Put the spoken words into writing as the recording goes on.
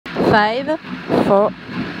5, 4,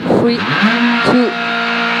 3, 2,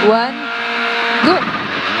 1, go!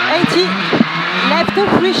 80, left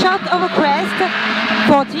 3 short over crest,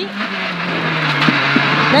 40,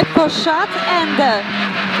 left 4 short and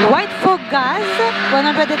right 4 gas,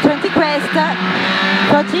 120 crest,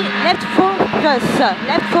 40, left 4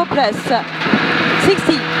 plus,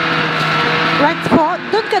 60, right 4,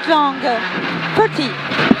 don't cut long, 30,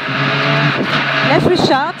 left 3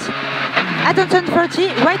 short, attention 30,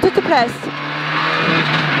 right 2 plus,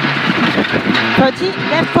 30,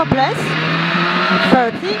 left 4 plus,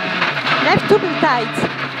 30, left 2 tight,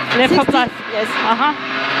 Left 4 plus. yes,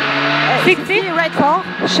 60, right 4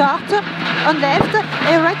 short, on left,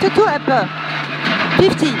 and right 2 up,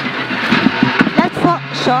 50, left 4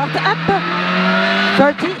 short, up,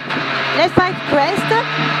 30, left 5 crest,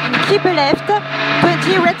 keep left,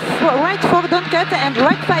 20, right 4 don't cut, and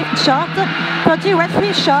right 5 short, 30, right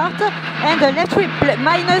 3 short, and left 3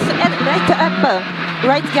 minus, and right up,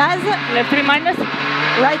 right gas, left 3 minus,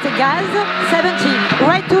 right gas, 70,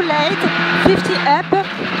 right 2 late, 50 up,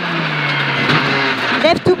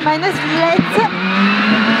 left 2 minus late,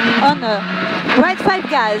 on right 5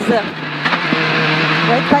 gas,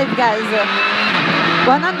 right 5 gas,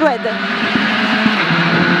 100,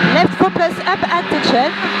 left 4 plus up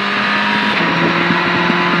attention,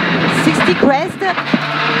 60 crest,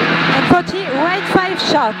 and 40, right 5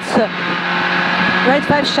 shots, right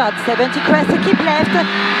 5 shots, 70 crest, keep left,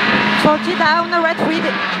 40 down, right 3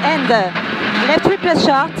 and left 3 plus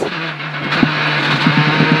short,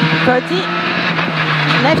 30,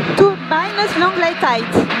 left 2 minus long late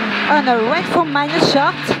tight, on a right 4 minus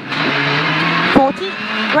short, 40,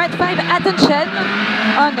 right 5 attention,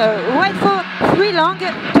 on a right 4 3 long,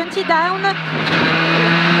 20 down,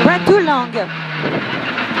 right 2 long,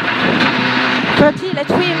 30, left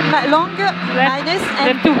 3 long, minus, and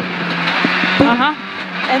left 2.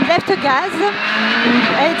 And left gas,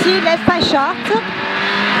 80, left 5 short,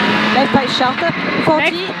 40,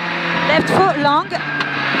 Next. left 4 long,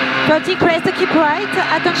 30 crest, keep right,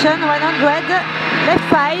 attention, 100, left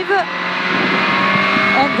 5,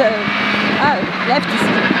 and left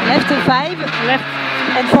 5, Left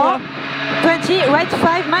and 4, 20, right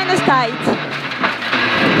 5, minus tight,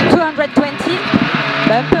 220,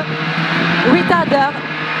 bump, retarder,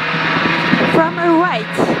 from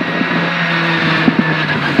right,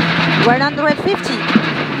 150,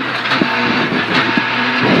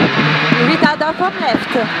 retarder from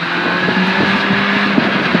left,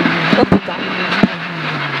 oh putain,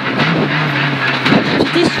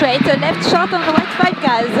 50 straight, left short on right 5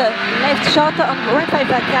 gas, left short on right 5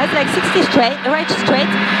 gas, like 60 straight, right straight,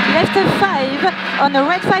 left 5 on the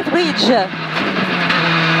right 5 bridge,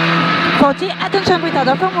 40, attention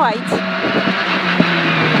retarder from right,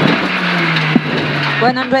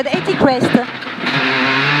 180 crest,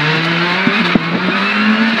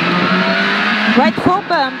 right 4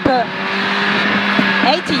 bump,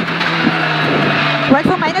 80, right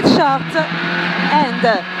 4 minus short, and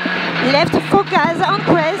left 4 gas on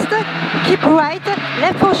crest, keep right,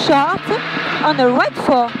 left 4 short, on the right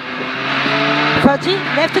 4, 30,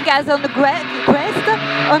 left gas on the crest,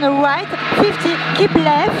 on the right, 50, keep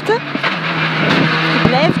left,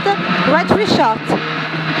 right 3 short,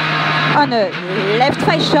 on the left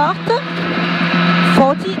 5 short,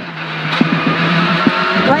 40,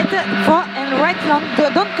 right 4 and right long,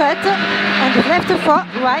 don't cut, and left 4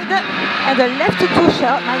 right, and the left 2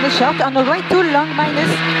 short, minus short, on the right 2 long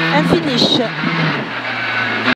minus, and finish.